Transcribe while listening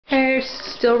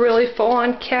Alistair's still really full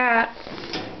on cat.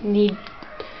 Need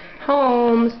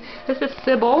homes. This is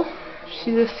Sybil.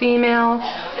 She's a female.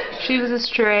 She was a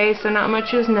stray, so not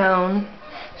much is known.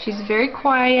 She's very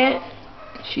quiet.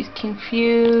 She's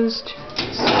confused,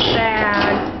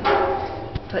 sad,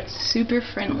 but super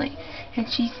friendly. And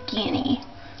she's skinny.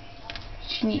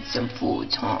 She needs some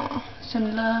food, huh?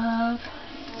 Some love.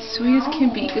 Sweet as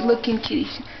can be. Good looking kitty.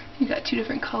 You got two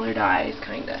different colored eyes,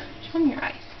 kinda. Show me your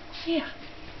eyes. Yeah.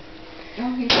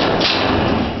 Hey,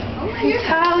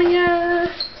 Talia.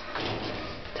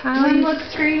 One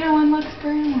looks green and one looks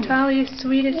brown. Talia's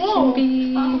sweet as can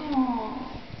be.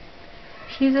 Oh.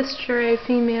 She's a stray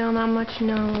female, not much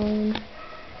known.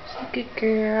 She's a good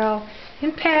girl.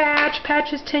 And Patch.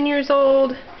 Patch is 10 years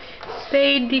old.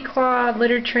 Spayed, declawed,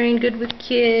 litter trained, good with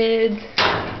kids.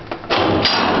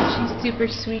 She's super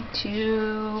sweet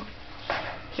too.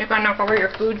 You're gonna knock over your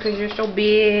food because you're so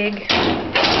big.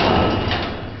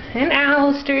 And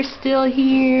Alistair's still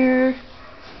here.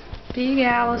 Big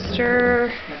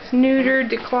Alistair. Neutered,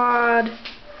 declawed.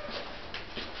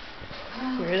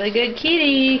 Really good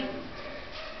kitty.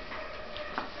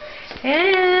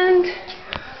 And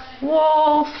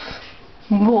Wolf.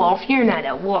 Wolf, you're not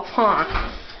a wolf, huh?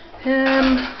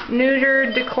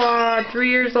 Neutered, declawed, 3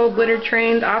 years old, litter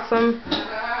trained, awesome.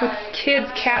 With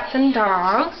kids, cats, and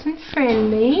dogs, and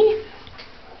friendly.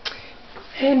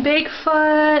 And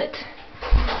Bigfoot.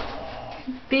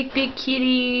 Big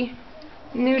kitty.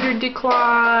 Neutered,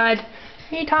 declawed.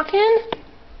 Are you talking?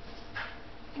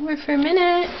 You were for a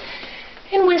minute.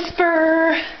 And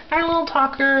Whisper, our little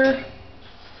talker.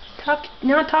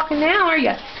 Not talking now, are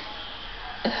you?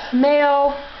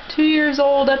 Male, 2 years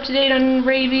old, up to date on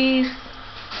rabies.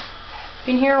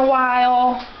 Been here a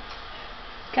while.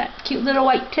 Got a cute little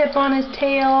white tip on his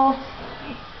tail.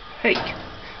 Hey,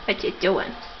 what you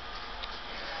doing?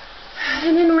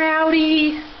 And then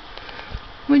Rowdy,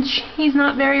 which he's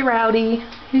not very rowdy.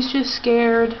 He's just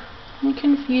scared and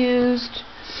confused.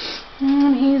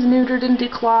 And he's neutered and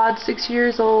declawed, 6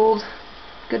 years old.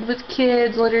 Good with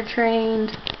kids, litter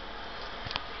trained.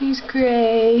 He's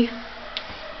gray.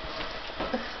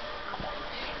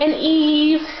 And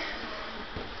Eve.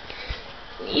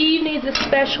 Eve needs a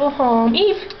special home.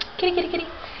 Eve, kitty.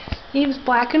 Eve's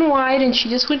black and white, and she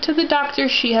just went to the doctor.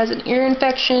 She has an ear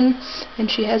infection,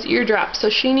 and she has eardrops, so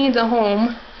she needs a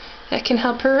home that can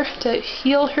help her to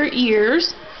heal her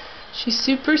ears. She's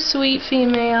super sweet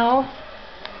female.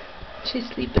 She's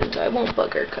sleeping, so I won't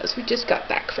bug her because we just got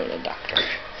back from the doctor.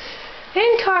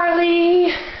 And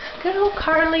Carly. Good old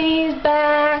Carly's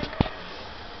back.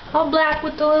 All black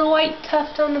with the little white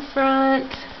tuft on the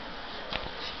front.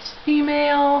 She's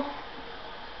female.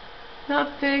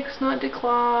 Not fixed, not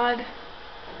declawed.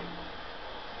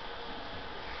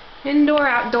 Indoor,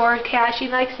 outdoor cat. She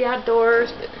likes the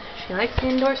outdoors, but she likes the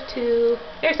indoors too.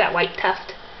 There's that white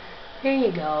tuft. There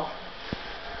you go.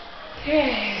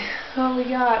 Okay, so we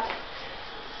got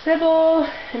Sybil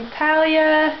and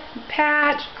Talia and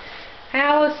Patch,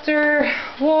 Alistair,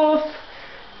 Wolf,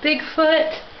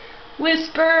 Bigfoot,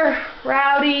 Whisper,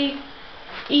 Rowdy,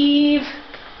 Eve,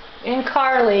 and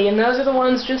Carly, and those are the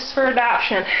ones just for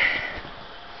adoption.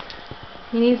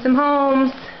 You need some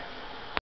homes.